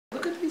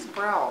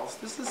brows.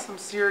 This is some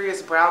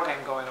serious brow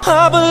game going on.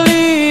 I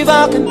believe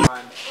I can.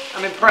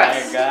 I'm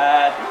impressed. Oh my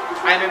God.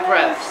 I'm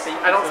impressed.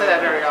 I don't say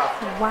that very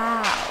often.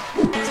 Wow.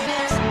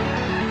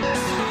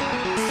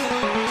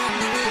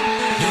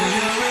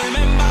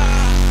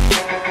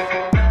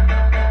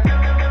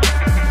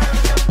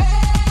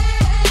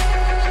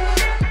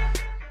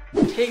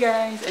 Hey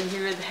guys, I'm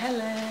here with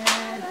Helen.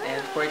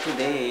 And for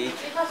today,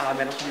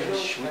 meron kami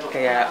shoot,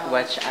 kaya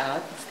watch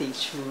out, stay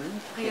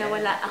tuned. Kaya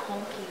wala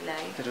akong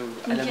kilay. True,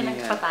 Hindi alam siya niyo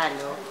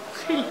nagpatalo.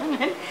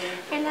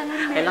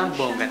 Kailangan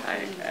bongga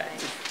tayo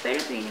guys. Pero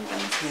training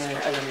kami sa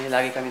Yeah, alam niyo,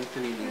 lagi kami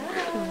training.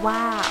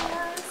 Wow!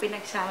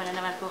 Pinagsama na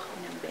naman po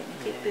kami ng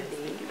benefit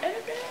today.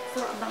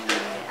 So, abangan nyo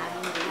yung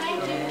aming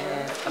video.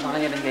 Yes, abangan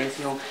niyo rin guys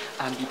yung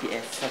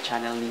BTS sa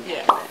channel ni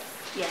Yes. Helen.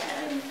 Yes.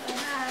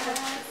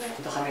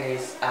 Ito kami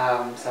guys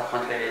sa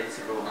conference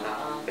room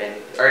ng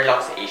benefit, or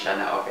Lux Asia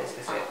na office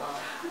kasi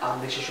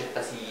nagsushoot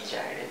pa si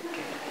Jared.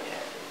 Kaya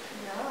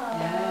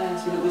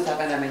yes,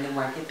 pinag-usapan namin yung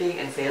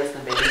marketing and sales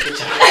ng benefit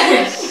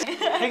challenge.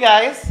 Hey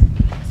guys!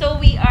 So,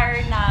 we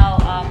are now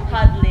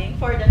huddling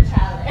for the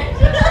challenge.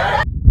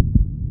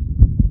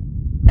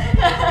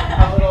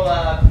 A little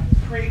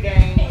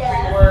pre-game,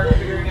 pre-work,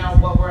 figuring out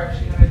what we're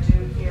actually going to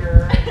do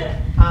here.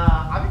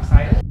 I'm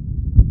excited.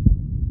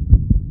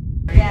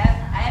 Yes,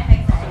 I am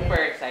excited.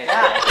 Super excited.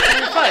 Yeah, it's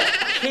gonna be fun.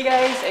 Hey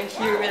guys, I'm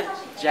here with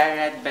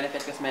Jared,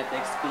 Benefit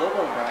Cosmetics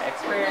Global Brow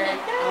Expert.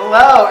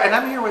 Hello, and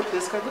I'm here with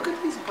this guy. Look at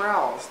these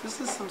brows. This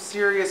is some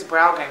serious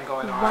brow game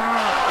going on. Wow.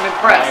 I'm Oh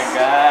impressed.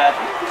 my God.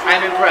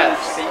 I'm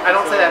impressed. I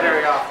don't say that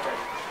very often.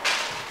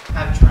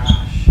 I'm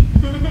trash.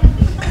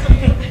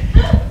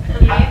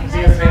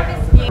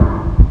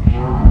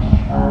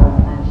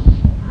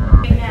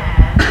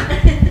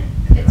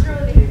 It's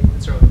rolling.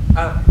 It's really.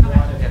 Oh, I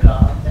wanted it.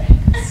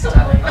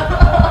 Stunning.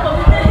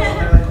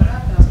 They're like, what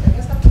happened? I was like, I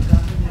guess that was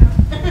done.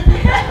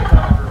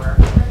 Everywhere.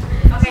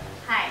 Okay.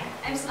 Hi,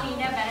 I'm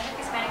Selena, Benefit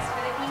Cosmetics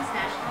Philippines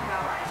National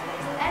Brow Artist.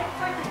 And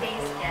for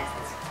today's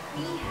guests,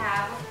 we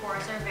have, of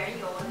course, our very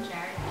own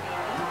Jared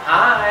Bailey,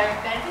 Hi.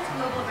 Benefits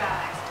Global Brow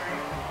Expert.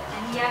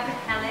 And we have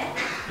Helen.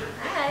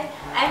 Hi,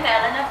 I'm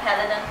Helen of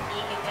Helen on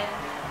Fleek. You can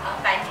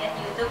find me on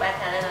YouTube at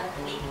Helen on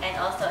Fleek and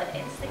also on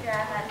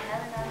Instagram at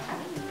Helen on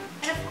Fleek.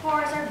 And of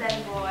course, our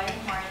belly boy,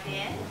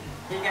 Martin.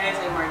 Hey guys,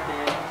 I'm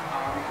Martin.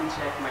 You can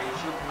check my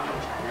YouTube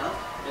channel.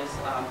 There's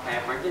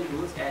Martin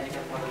Rules, and you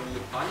can follow me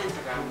on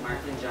Instagram,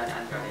 Martin John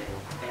Andrade.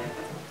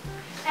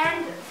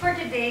 And for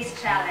today's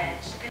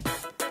challenge,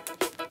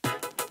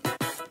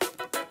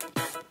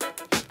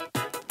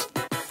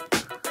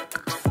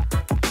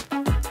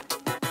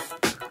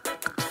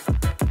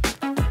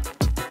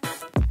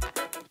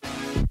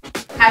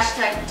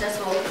 Hashtag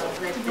just woke up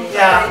like this.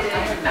 Yeah.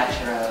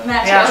 Natural.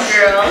 Natural Yes.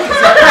 girl.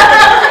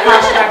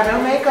 Hashtag no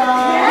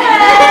makeup.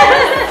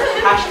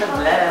 Hashtag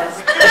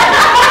blessed.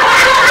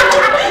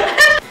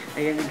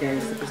 Ayan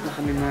guys, tapos na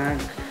kami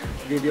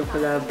mag-video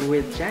collab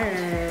with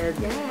Jared.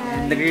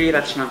 Yes.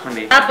 Nagre-retouch na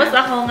kami. Tapos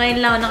ako ngayon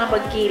lang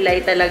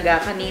nakapagkilay talaga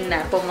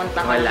kanina.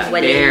 Pumunta ko Wala, ng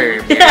bare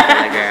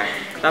talaga.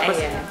 Tapos,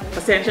 Ayan.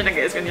 pasensya na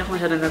guys, hindi ako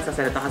masyadong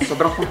nagsasalita kasi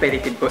sobrang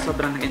competitive ko.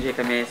 Sobrang nag-enjoy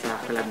kami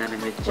sa collab namin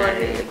with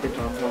Jared.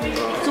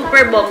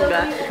 super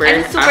bongga.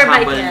 And super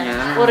bait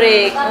niya.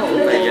 Correct.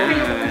 Oo.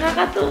 Ayan.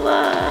 Nakakatuwa.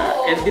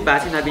 And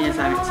diba, sinabi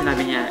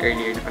niya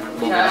earlier na parang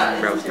bongga ng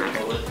brows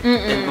namin.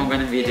 And bongga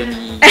ng video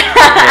ni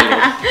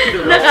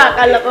Helen.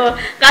 Nakaloko.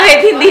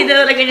 Kahit hindi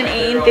na talaga niya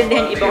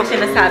naiintindihan yung iba ko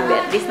sinasabi,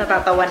 at least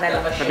natatawa na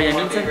lang. Sabi niya,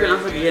 minsan ko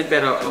lang sabihin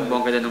pero ang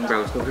bongga na ng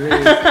brows ko. Girl,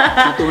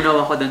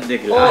 natunaw ako doon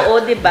bigla.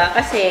 Oo, diba?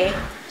 Kasi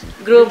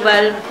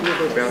global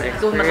Brow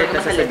expert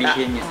na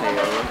sasabihin niya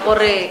sa'yo.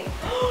 Correct.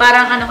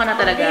 Parang ano ka na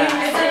talaga.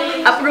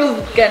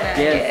 Approved ka na.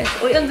 Yes.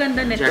 Uy, ang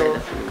ganda nito. Jared,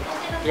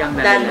 yung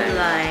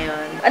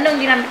Dandelion. Anong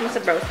ginamit mo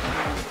sa brows mo?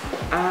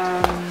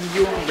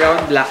 yung brown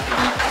black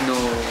no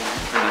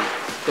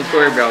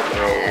contour brow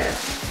ko.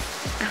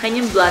 Akin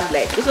yung blonde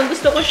light. Gusto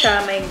ko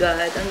siya. My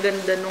God. Ang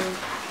ganda nung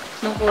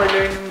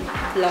color ng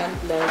blonde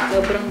light.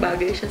 Sobrang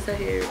bagay siya sa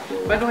hair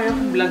ko. Paano kaya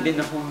kung blonde din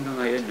ako hanggang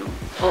ngayon, no?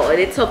 Oo,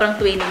 sobrang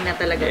twinning na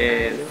talaga.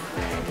 Yes.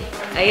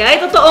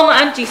 Ay, totoo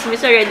nga ang chismis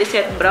sa ready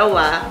set brow,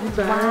 ah.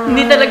 Diba?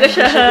 Hindi talaga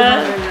siya.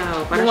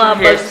 Parang siyang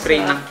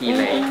hairspray ng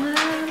kilay. Oo nga,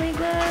 oh my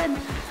God.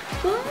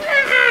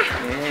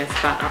 Yes,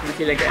 pack up na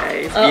sila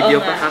guys. Oo Video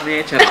nga. pa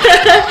kami. Charot.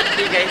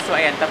 Okay guys, so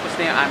ayan, tapos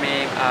na yung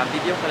aming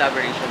video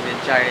collaboration with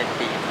Jared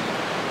Bailey.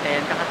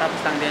 And kakatapos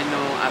lang din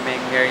nung aming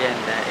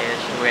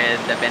merienda-ish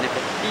with the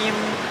benefit team.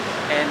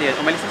 And yun,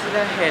 umalis na sila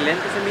Helen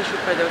kasi may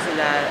shoot pa daw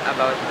sila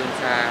about dun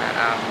sa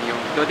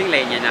yung clothing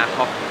line niya na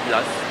Hawk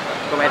Gloss.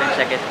 Go ahead and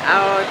check it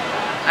out.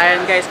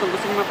 And guys, kung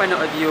gusto niyo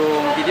mapanood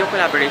yung video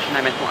collaboration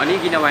namin, kung ano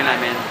yung ginawa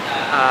namin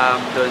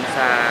dun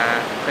sa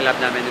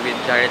collab namin with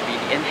Jared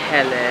Bailey and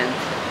Helen,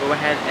 go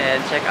ahead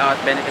and check out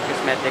Benefit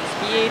Cosmetics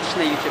PH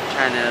na YouTube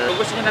channel.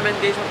 Kung gusto niyo naman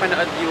guys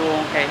mapanood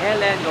yung kay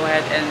Helen, go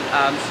ahead and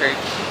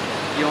search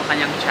yung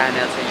kanyang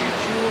channel sa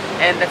YouTube.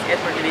 And that's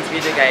it for today's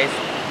video guys.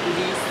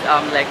 Please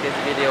like this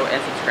video and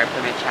subscribe to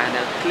my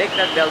channel. Click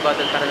that bell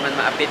button para naman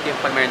ma-update yung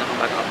pag mayroon akong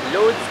bago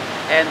uploads.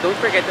 And don't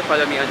forget to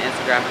follow me on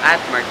Instagram at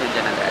Martin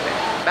Janandale.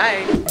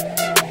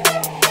 Bye!